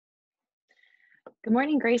Good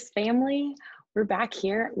morning, Grace family. We're back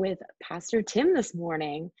here with Pastor Tim this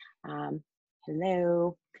morning. Um,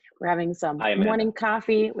 Hello. We're having some Hi, Amanda. morning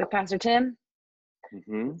coffee with Pastor Tim.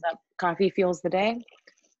 Mm-hmm. What's up? Coffee fuels the day.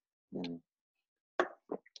 Mm.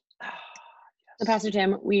 So, Pastor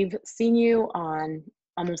Tim, we've seen you on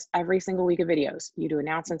almost every single week of videos. You do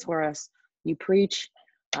announcements for us, you preach,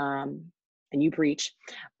 um, and you preach.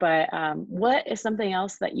 But what is something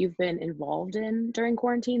else that you've been involved in during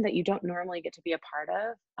quarantine that you don't normally get to be a part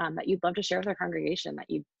of, that you'd love to share with our congregation that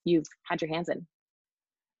you've had your hands in?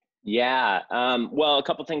 Yeah. Well, a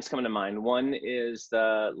couple things come to mind. One is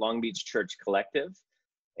the Long Beach Church Collective.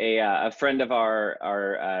 A friend of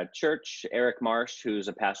our church, Eric Marsh, who's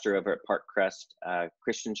a pastor over at Park Crest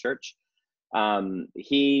Christian Church.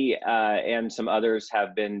 He and some others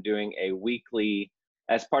have been doing a weekly,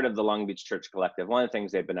 as part of the Long Beach Church Collective. One of the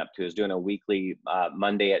things they've been up to is doing a weekly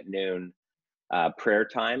Monday at noon prayer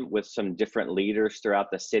time with some different leaders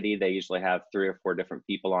throughout the city. They usually have 3 or 4 different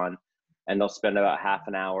people on, and they'll spend about half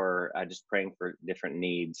an hour just praying for different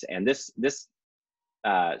needs. And this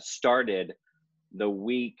started the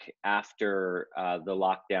week after the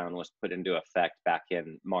lockdown was put into effect back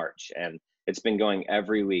in March. And it's been going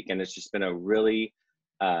every week. And it's just been a really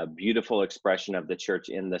beautiful expression of the church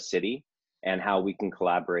in the city and how we can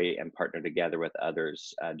collaborate and partner together with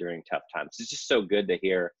others during tough times. It's just so good to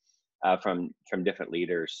hear from different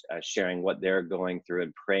leaders sharing what they're going through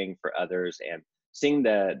and praying for others and seeing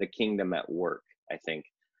the kingdom at work, I think.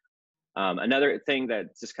 Another thing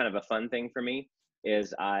that's just kind of a fun thing for me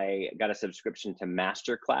is I got a subscription to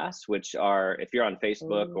Masterclass, which are, if you're on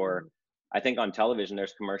Facebook or I think on television,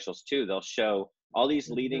 there's commercials too. They'll show all these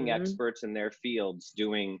leading experts in their fields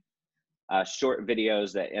doing short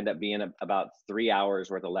videos that end up being about 3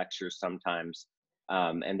 hours worth of lectures sometimes.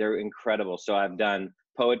 And they're incredible. So I've done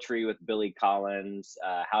poetry with Billy Collins,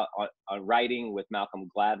 on writing with Malcolm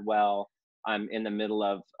Gladwell. I'm in the middle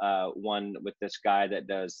of one with this guy that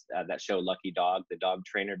does that show Lucky Dog, the dog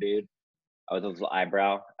trainer dude with a little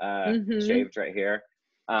eyebrow shaved right here.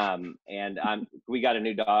 And we got a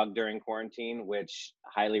new dog during quarantine, which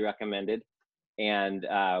highly recommended. And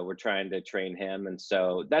we're trying to train him. And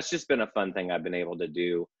so that's just been a fun thing I've been able to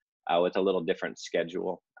do with a little different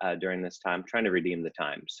schedule during this time, trying to redeem the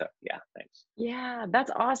time. So yeah, thanks. Yeah,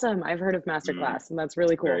 that's awesome. I've heard of Masterclass, and that's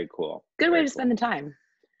really cool. Very cool. Good way to spend the time.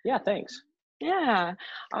 Yeah, thanks. Yeah,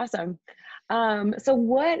 awesome. So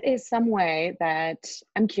what is some way that,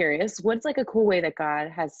 I'm curious, what's like a cool way that God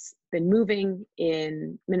has been moving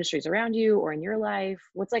in ministries around you or in your life?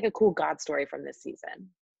 What's like a cool God story from this season?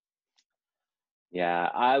 Yeah,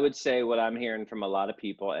 I would say what I'm hearing from a lot of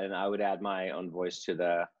people, and I would add my own voice to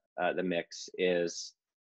the mix, is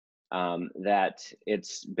that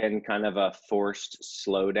it's been kind of a forced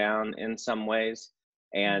slowdown in some ways.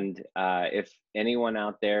 And if anyone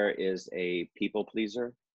out there is a people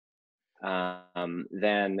pleaser,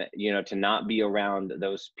 then, to not be around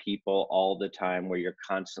those people all the time where you're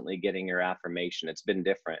constantly getting your affirmation, it's been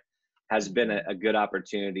different, has been a good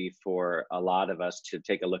opportunity for a lot of us to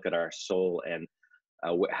take a look at our soul and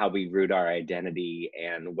how we root our identity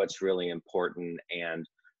and what's really important. And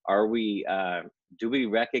are we, do we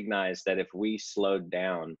recognize that if we slowed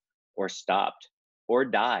down or stopped or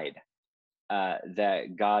died,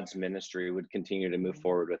 that God's ministry would continue to move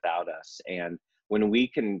forward without us? And when we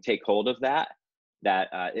can take hold of that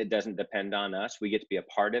it doesn't depend on us, we get to be a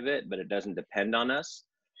part of it, but it doesn't depend on us,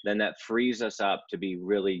 then that frees us up to be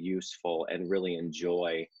really useful and really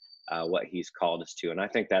enjoy what he's called us to. And I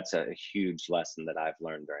think that's a huge lesson that I've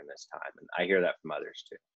learned during this time. And I hear that from others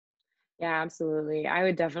too. Yeah, absolutely. I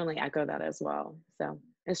would definitely echo that as well. So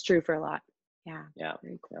it's true for a lot. Yeah. Yeah.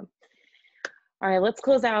 Very cool. All right, let's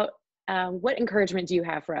close out. What encouragement do you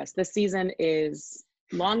have for us? This season is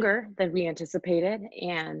longer than we anticipated,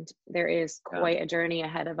 and there is quite a journey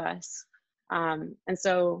ahead of us. And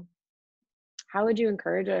so how would you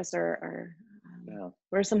encourage us, or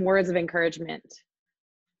what are some words of encouragement?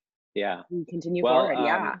 Yeah. Continue forward.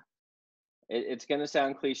 Yeah. It's going to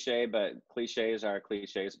sound cliche, but cliches are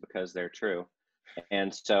cliches because they're true.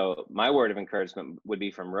 And so my word of encouragement would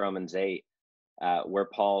be from Romans 8, where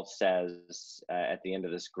Paul says at the end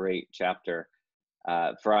of this great chapter,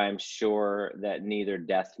 for I am sure that neither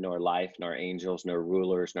death nor life, nor angels, nor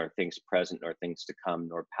rulers, nor things present, nor things to come,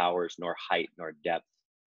 nor powers, nor height, nor depth,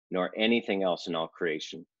 nor anything else in all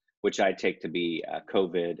creation, which I take to be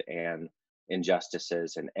COVID and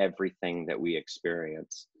injustices and everything that we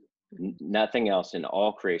experience. Nothing else in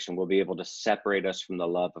all creation will be able to separate us from the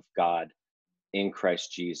love of God in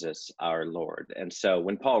Christ Jesus our Lord. And so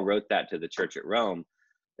when Paul wrote that to the church at Rome,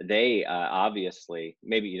 they obviously,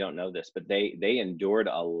 maybe you don't know this, but they endured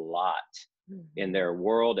a lot in Mhm. their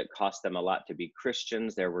world. It cost them a lot to be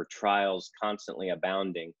Christians. There were trials constantly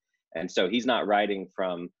abounding. And so he's not writing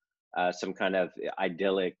from some kind of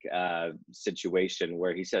idyllic situation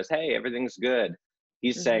where he says, hey, everything's good.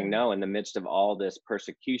 He's saying, Mhm. no, in the midst of all this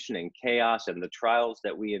persecution and chaos and the trials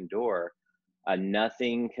that we endure,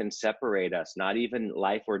 nothing can separate us, not even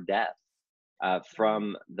life or death, Yeah.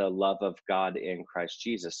 from the love of God in Christ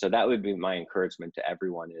Jesus. So that would be my encouragement to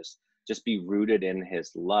everyone, is just be rooted in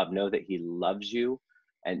his love. Know that he loves you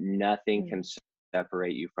and nothing can Mm.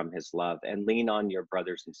 separate you from his love, and lean on your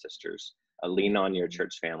brothers and sisters. Lean on your Mhm.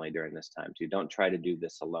 church family during this time too. Don't try to do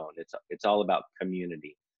this alone. It's all about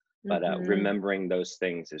community, but Mhm. remembering those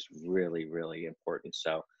things is really, really important.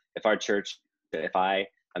 So if our church, if I,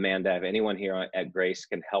 Amanda, if anyone here at Grace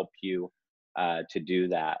can help you to do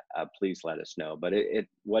that, please let us know. But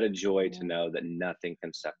what a joy to Yeah. know that nothing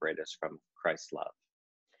can separate us from Christ's love.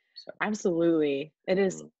 So, Absolutely. It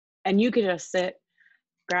is, mm, and you could just sit,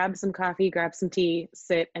 grab some coffee, grab some tea,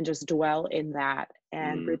 sit and just dwell in that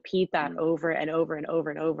and mm, repeat that mm, over and over and over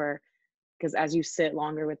and over. Because as you sit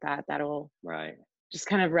longer with that, that'll right. just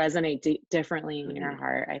kind of resonate differently in your Hmm.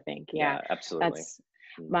 heart, I think. Yeah. Yeah, absolutely. That's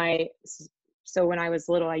Mm, my, so when I was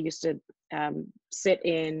little, I used to sit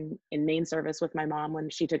in main service with my mom when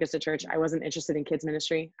she took us to church. mm, I wasn't interested in kids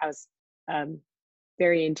ministry. I was um,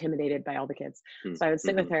 very intimidated by all the kids. mm, So I would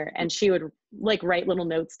sit with mhm, her mm, and she would like write little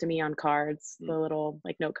notes to me on cards, mm, the little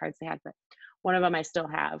like note cards they had. But one of them I still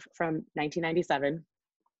have from 1997.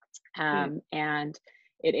 mm, And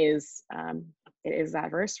it is, it is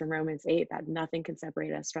that verse from Romans 8 that nothing can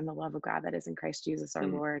separate us from the love of God that is in Christ Jesus our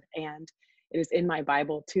mm, Lord. And it is in my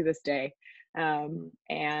Bible to this day. mhm,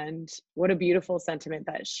 And what a beautiful sentiment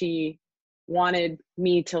that she wanted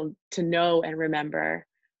me to know and remember,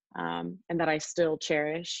 and that I still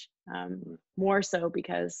cherish, mm, more so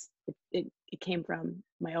because it came from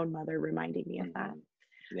my own mother reminding me of that. mhm.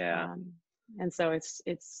 Yeah. Um, and so it's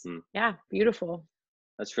Mm. yeah, beautiful.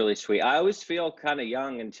 That's really sweet. I always feel kind of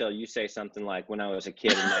young until you say something like when I was a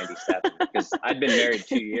kid in '97, because I'd been married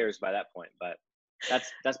 2 years by that point. But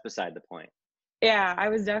that's beside the point. Yeah, I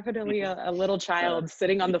was definitely a little child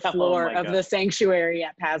sitting on the Oh floor my of God. the sanctuary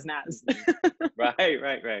at Paznaz. Mhm. Right,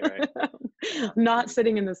 right, right, right. Yeah. Not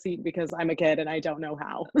sitting in the seat because I'm a kid and I don't know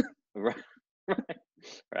how. Right, right,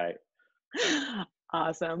 right.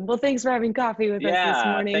 Awesome. Well, thanks for having coffee with us this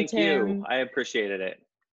Yeah, morning, thank you. Tim. I appreciated it.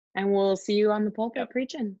 And we'll see you on the pulpit Yep.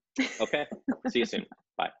 preaching. Okay. See you soon.